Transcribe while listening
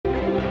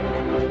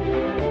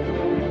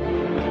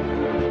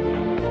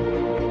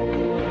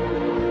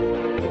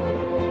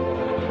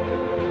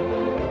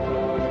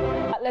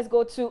let's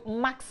go to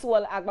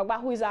Maxwell Agbagba,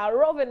 who is our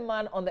roving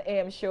man on the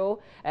AM show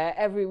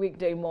every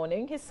weekday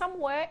morning. He's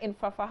somewhere in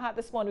Frafraha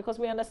this morning because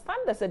we understand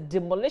there's a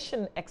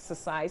demolition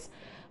exercise.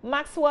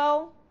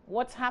 Maxwell,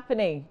 what's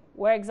happening?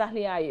 Where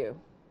exactly are you?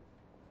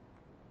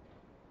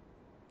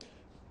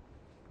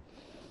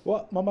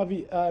 Well, Mama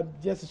V,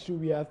 yes, it's true.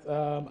 We are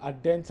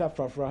at Denta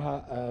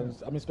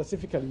Frafraha. I mean,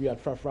 specifically, we are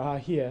at Frafraha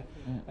here,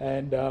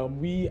 and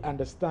we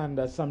understand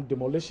that some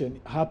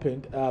demolition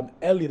happened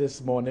early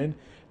this morning.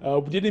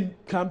 We didn't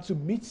come to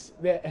meet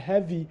the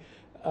heavily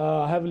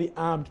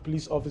armed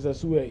police officers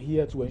who were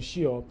here to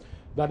ensure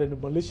that the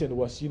demolition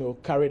was,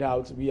 carried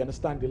out. We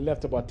understand they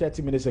left about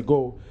 30 minutes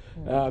ago,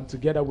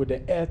 together with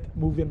the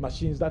earth-moving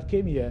machines that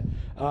came here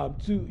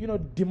to,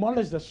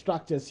 demolish the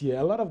structures here.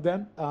 A lot of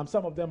them,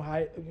 some of them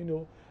high,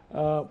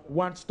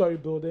 one-story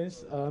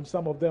buildings.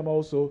 Some of them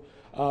also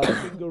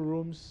single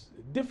rooms.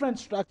 Different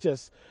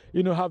structures,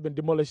 have been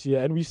demolished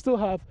here, and we still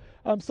have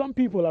some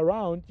people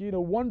around,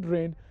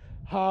 wondering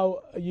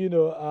how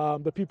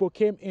the people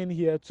came in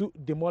here to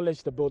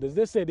demolish the buildings.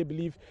 They say they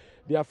believe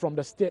they are from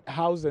the State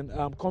Housing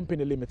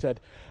Company Limited.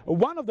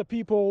 One of the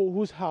people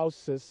whose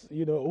house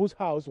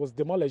was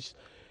demolished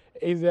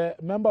is a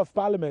member of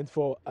Parliament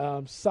for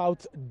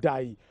South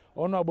Dai,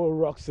 Honorable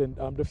Roxon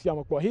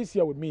Dofiamakwa. He's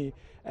here with me,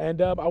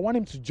 and I want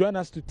him to join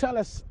us to tell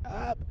us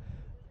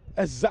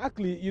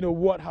exactly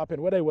what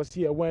happened, whether he was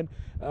here when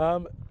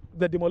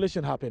the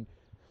demolition happened.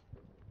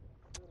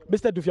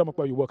 Mr.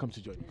 Dofiamakwa, you're welcome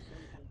to join us.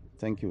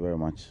 Thank you very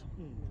much.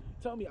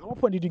 Tell me, at what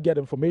point did you get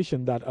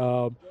information that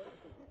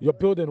your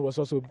building was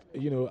also,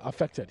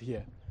 affected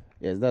here?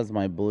 Yes, that's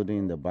my building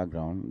in the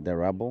background, the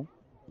rubble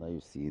that you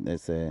see.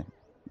 It's a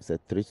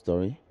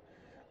 3-story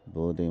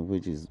building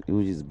which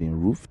is being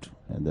roofed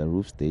at the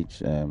roof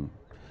stage.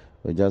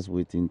 We're just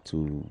waiting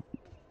to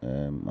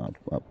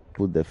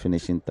put the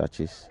finishing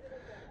touches.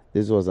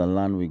 This was a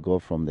land we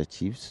got from the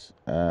chiefs.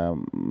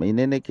 In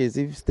any case,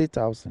 if State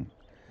Housing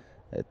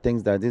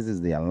thinks that this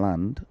is their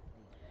land,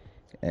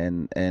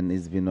 and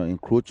it's been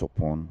encroached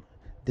upon,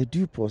 the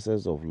due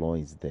process of law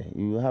is there.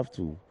 You have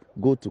to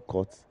go to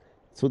court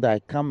so that I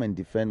come and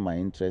defend my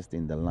interest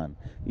in the land.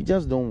 You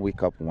just don't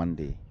wake up one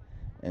day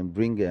and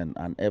bring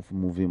an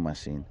earth-moving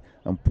machine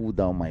and pull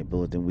down my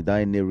building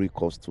without any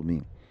recourse to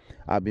me.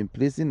 I've been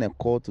placing a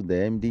call to the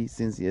MD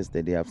since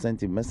yesterday. I've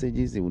sent him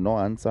messages, he will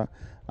not answer.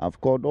 I've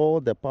called all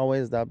the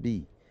powers that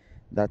be.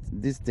 That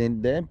this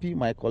thing, the MP,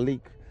 my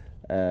colleague,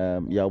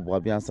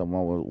 Yabuabian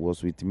someone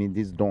was with me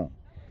this dawn.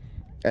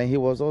 And he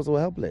was also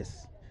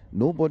helpless.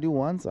 Nobody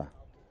will answer.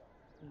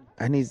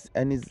 And it's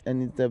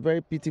a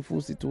very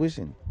pitiful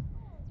situation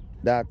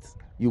that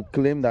you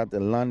claim that the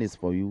land is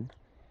for you,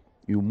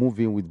 you move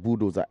in with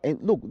bulldozer. And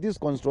look, this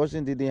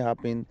construction didn't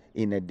happen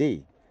in a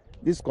day.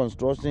 This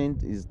construction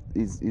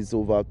is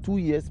over a 2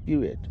 years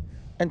period.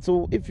 And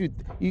so if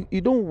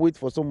you don't wait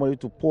for somebody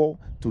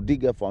to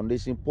dig a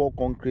foundation, pour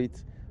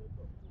concrete,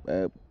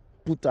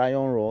 put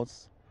iron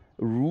rods,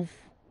 roof,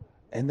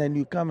 and then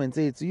you come and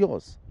say it's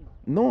yours.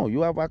 No,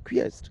 you have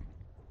acquiesced.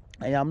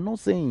 I am not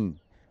saying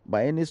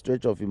by any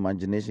stretch of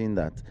imagination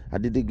that I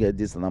didn't get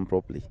this land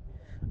properly.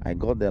 I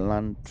got the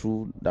land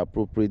through the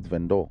appropriate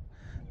vendor.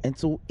 And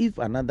so if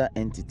another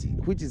entity,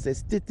 which is a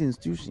state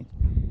institution,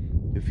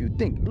 if you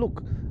think,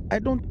 look, I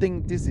don't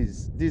think this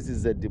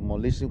is a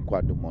demolition,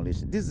 quad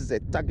demolition. This is a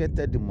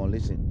targeted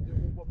demolition.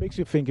 What makes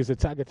you think it's a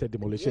targeted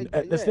demolition?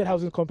 The State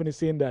Housing Company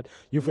saying that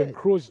you've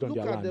encroached on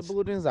their lands. Look at the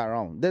buildings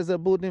around. There's a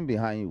building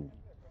behind you.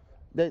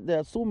 There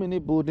are so many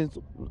buildings.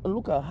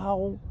 Look at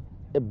how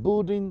a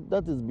building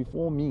that is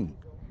before me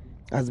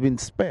has been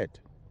spared,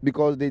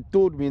 because they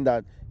told me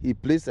that he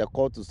placed a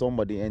call to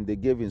somebody and they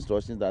gave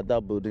instructions that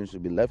building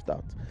should be left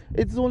out.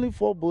 It's only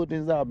 4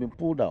 buildings that have been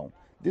pulled down.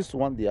 This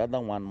one, the other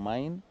one,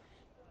 mine,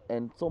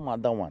 and some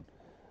other one.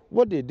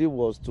 What they did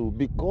was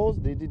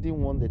because they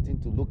didn't want the thing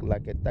to look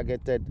like a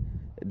targeted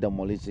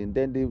demolition,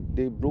 then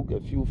they broke a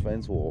few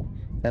fence walls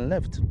and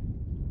left.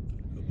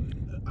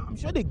 I'm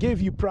sure they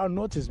gave you prior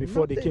notice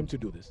before they came to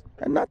do this.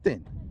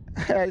 Nothing.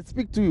 I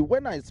speak to you.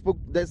 When I spoke,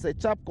 there's a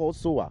chap called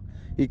Soa.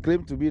 He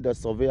claimed to be the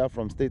surveyor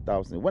from State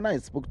Housing. When I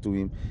spoke to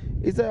him,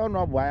 he said,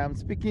 Honorable, I am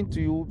speaking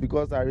to you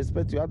because I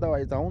respect you.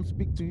 Otherwise, I won't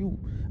speak to you.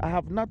 I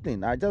have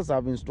nothing. I just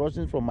have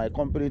instructions from my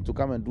company to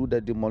come and do the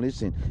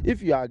demolition.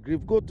 If you are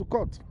aggrieved, go to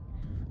court.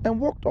 And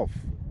walked off.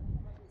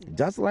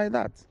 Just like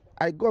that.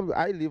 I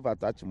live at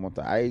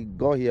Achimota. I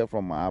got here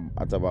from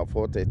at about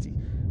 4:30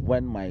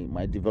 when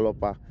my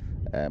developer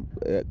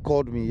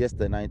called me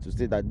yesterday night to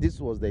say that this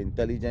was the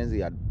intelligence he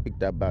had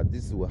picked up, that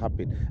this will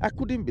happen. I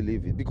couldn't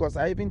believe it, because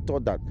I even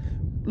thought that,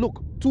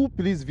 look, 2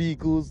 police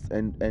vehicles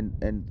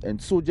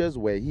and soldiers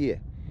were here,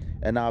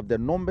 and I have the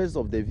numbers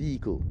of the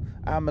vehicle.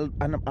 I'm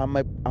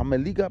a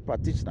legal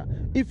practitioner.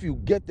 If you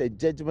get a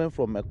judgment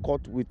from a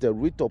court with a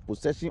writ of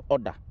possession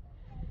order,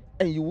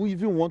 and you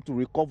even want to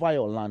recover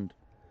your land,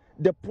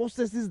 the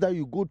processes that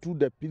you go through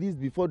the police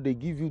before they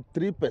give you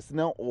 3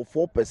 personnel or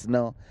 4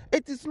 personnel,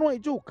 it is not a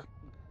joke.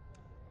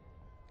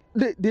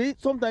 They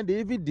sometimes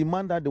they even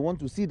demand that they want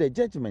to see the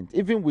judgment,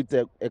 even with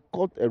a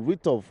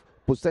writ of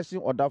possession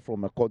order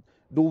from a court.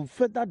 they will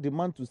further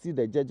demand to see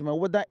the judgment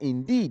whether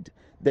indeed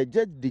the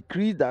judge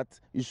decreed that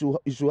you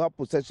should have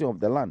possession of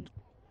the land.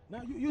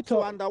 Now you So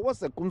talk. under what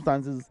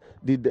circumstances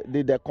did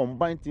the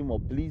combined team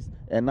of police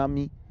and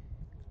army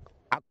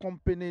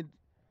accompany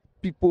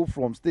people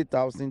from State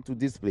House into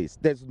this place?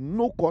 There's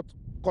no court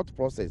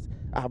process.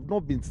 I have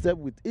not been served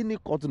with any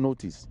court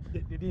notice. They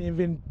didn't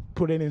even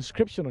put an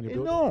inscription on the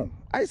building. No,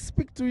 I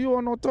speak to you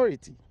on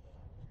authority.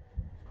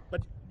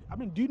 But I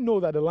mean, do you know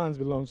that the lands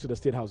belongs to the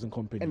State Housing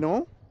Company?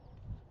 No,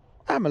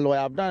 I'm a lawyer.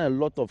 I've done a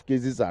lot of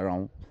cases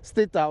around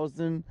State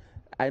Housing.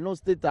 I know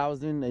State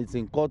Housing is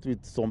in court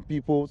with some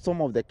people.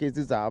 Some of the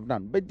cases I have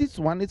done, but this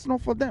one, it's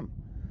not for them.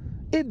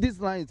 If this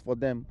land is for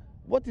them,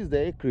 what is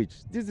the acreage?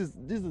 This is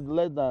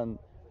less than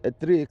a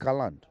 3-acre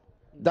land.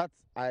 That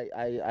I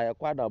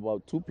acquired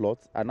about 2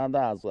 plots.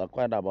 Another has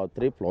acquired about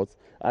 3 plots.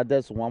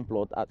 Others 1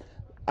 plot.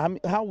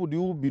 How would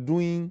you be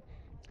doing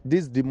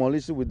this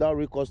demolition without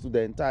recourse to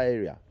the entire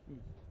area?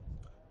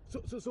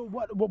 So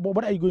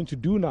what are you going to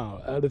do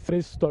now? The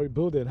 3-story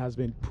building has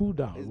been pulled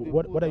down.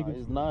 What are you going to do?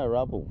 It's now a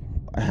rubble.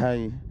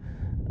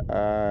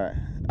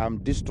 I'm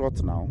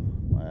distraught now,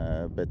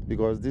 but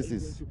because this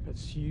is to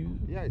pursue.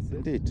 Yes,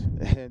 indeed.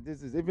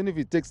 This is, even if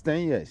it takes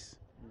 10 years,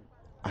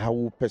 I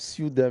will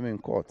pursue them in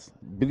court.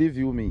 Believe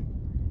you me,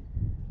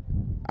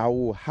 I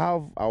will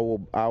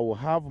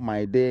have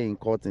my day in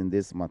court in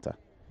this matter.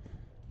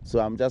 So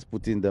I'm just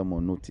putting them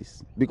on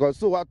notice. Because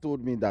SOA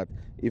told me that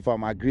if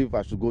I'm aggrieved,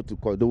 I should go to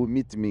court. They will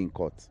meet me in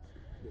court.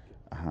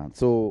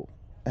 So,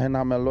 and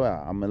I'm a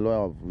lawyer. I'm a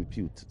lawyer of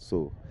repute.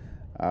 So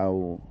I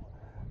will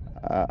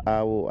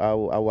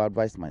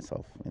advise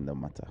myself in the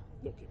matter.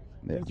 Okay.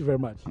 Yeah. Thank you very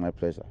much. My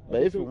pleasure.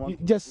 But if you want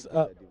to just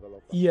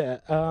yeah,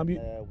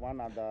 one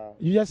other.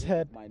 You just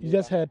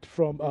heard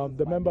from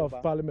the member of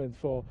parliament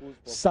for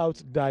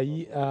South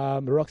Dai,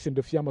 Roxin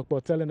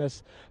Dofiamakpo, telling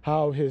us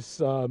how his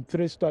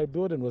 3-story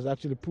building was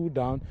actually pulled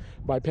down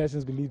by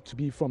persons believed to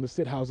be from the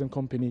State Housing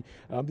Company.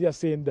 They are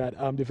saying that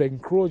they've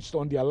encroached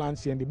on their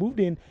lands here and they moved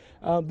in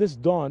this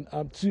dawn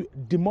to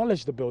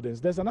demolish the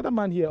buildings. There's another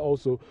man here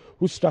also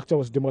whose structure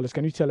was demolished.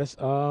 Can you tell us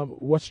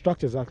what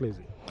structure exactly is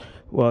it?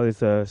 Well,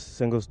 it's a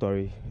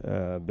single-story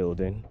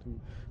building,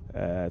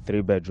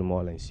 3-bedroom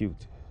all en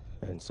suite,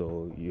 and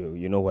so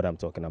you know what I'm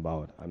talking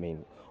about. I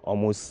mean,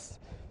 almost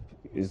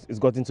it's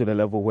gotten to the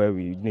level where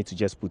we need to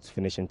just put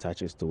finishing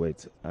touches to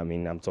it. I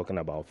mean, I'm talking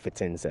about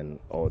fittings and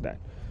all that.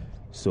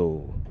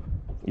 So,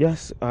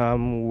 yes,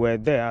 we're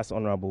there, as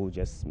Honorable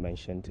just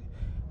mentioned,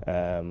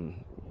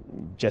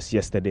 just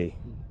yesterday.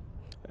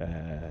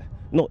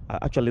 No,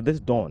 actually, this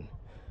dawn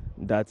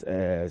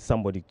that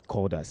somebody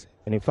called us,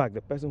 and in fact,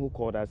 the person who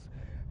called us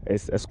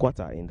is a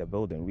squatter in the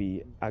building.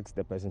 We asked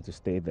the person to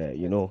stay there,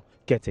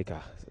 caretaker,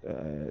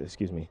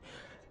 excuse me.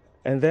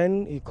 And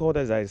then he called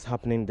us that it's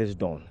happening this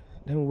dawn.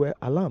 Then we were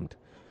alarmed.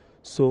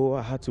 So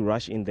I had to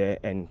rush in there,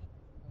 and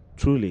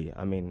truly,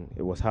 I mean,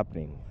 it was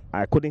happening.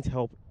 I couldn't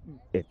help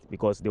it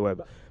because there were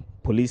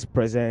police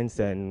presence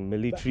and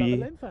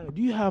military. But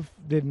do you have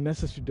the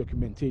necessary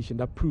documentation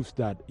that proves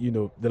that,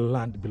 the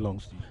land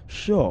belongs to you?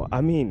 Sure.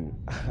 I mean,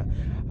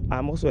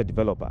 I'm also a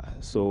developer.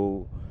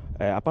 So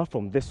apart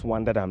from this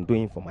one that I'm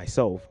doing for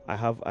myself, I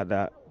have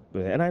other,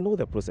 and I know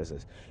the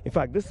processes. In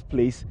fact, this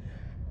place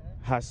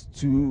has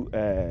 2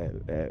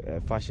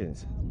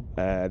 fashions,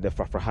 the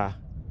Frafraha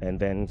and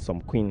then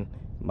some Queen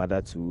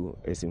Mother 2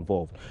 is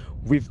involved.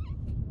 We've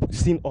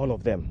seen all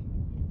of them,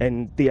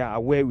 and they are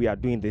aware we are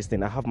doing this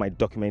thing. I have my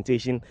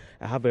documentation,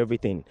 I have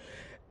everything.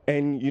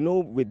 And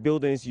with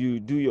buildings, you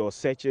do your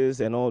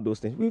searches and all those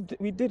things.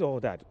 We did all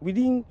that. We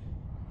didn't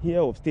hear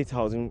of State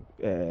Housing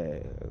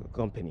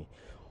Company.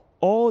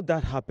 All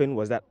that happened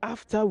was that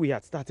after we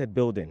had started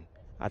building,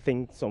 I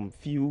think some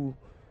few,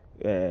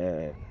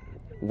 when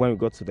we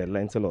got to the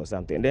lintel or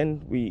something,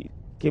 then we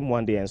came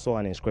one day and saw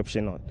an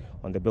inscription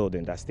on the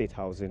building that State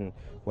Housing,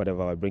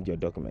 whatever, I bring your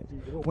document.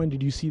 When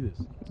did you see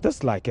this?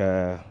 Just like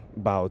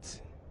about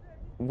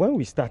when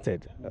we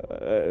started,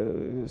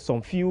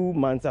 some few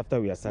months after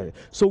we had started.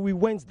 So we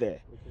went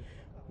there.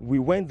 We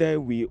went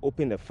there, we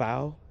opened the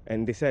file,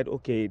 and they said,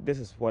 okay, this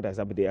is what has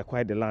happened. They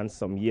acquired the land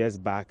some years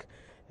back.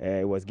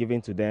 It was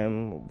given to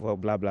them,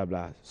 blah, blah,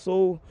 blah.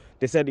 So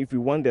they said if we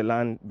want the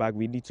land back,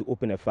 we need to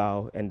open a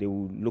file, and they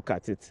will look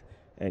at it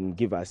and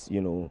give us,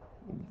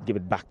 give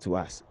it back to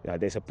us.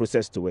 There's a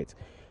process to it.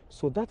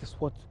 So that is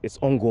what is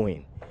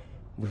ongoing.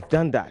 We've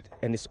done that,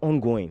 and it's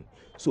ongoing.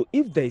 So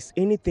if there is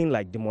anything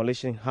like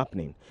demolition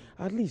happening,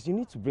 at least you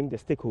need to bring the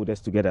stakeholders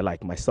together,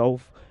 like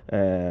myself,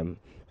 the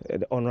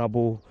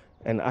Honorable,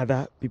 and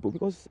other people,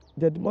 because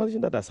the demolition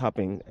that has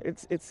happened,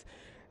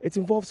 it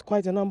involves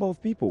quite a number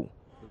of people.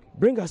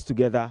 Bring us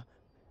together,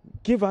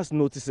 give us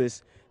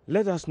notices,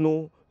 let us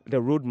know the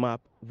roadmap,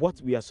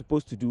 what we are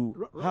supposed to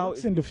do. How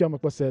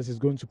Dofiamakpo says he's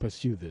going to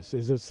pursue this.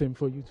 Is it the same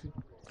for you too?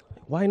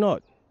 Why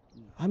not?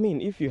 I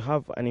mean, if you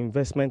have an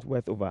investment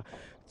worth over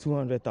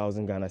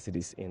 200,000 Ghana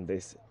cedis in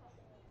this,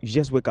 you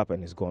just wake up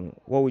and it's gone.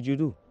 What would you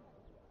do?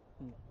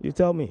 You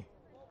tell me.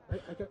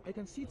 I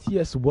can see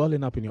tears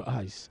welling up in your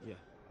eyes.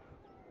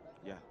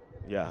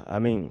 Yeah. I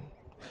mean,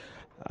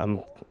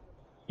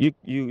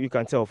 You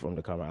can tell from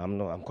the camera.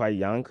 I'm quite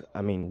young.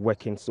 I mean,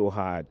 working so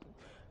hard,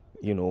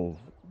 you know,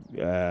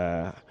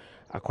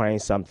 acquiring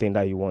something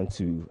that you want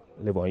to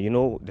live on. You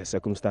know the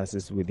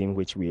circumstances within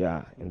which we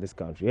are in this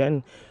country,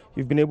 and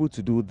you've been able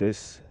to do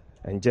this,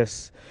 and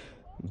just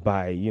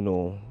by you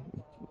know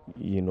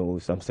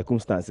some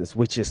circumstances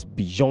which is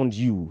beyond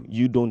you.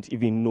 You don't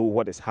even know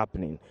what is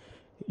happening.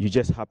 You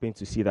just happen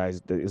to see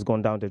that it's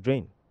gone down the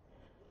drain.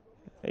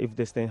 If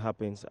this thing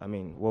happens, I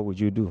mean, what would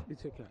you do?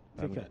 It's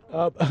okay.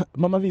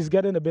 Mama V is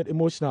getting a bit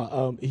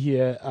emotional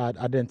here at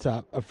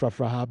Adenta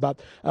Frafraha, but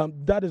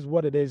that is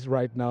what it is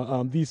right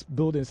now. These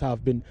buildings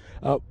have been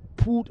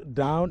pulled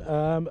down.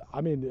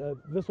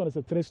 This one is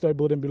a 3-story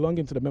building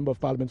belonging to the Member of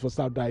Parliament for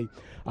South Dai.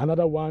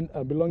 Another one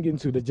belonging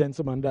to the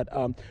gentleman that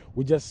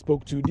we just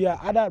spoke to. There are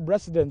other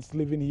residents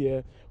living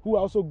here who are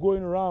also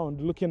going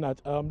around looking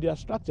at their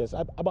structures.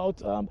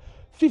 About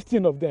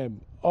 15 of them,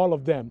 all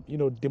of them,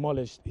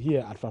 demolished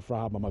here at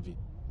Frafraha, Mama V.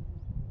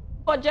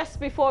 But just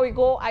before we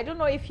go, I don't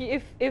know if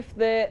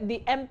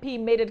the MP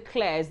made it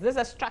clear. Is this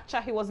a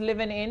structure he was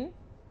living in?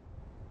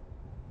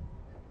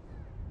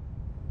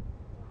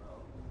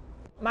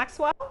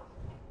 Maxwell?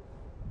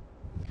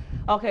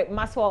 Okay,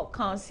 Maxwell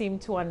can't seem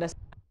to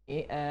understand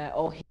me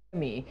or hear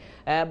me,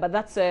 but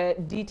that's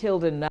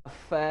detailed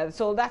enough.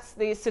 So that's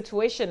the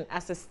situation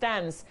as it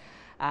stands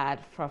at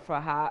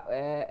Frafraha,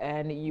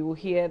 and you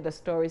hear the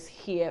stories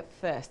here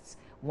first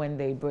when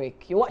they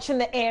break. You're watching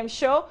the AM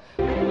show.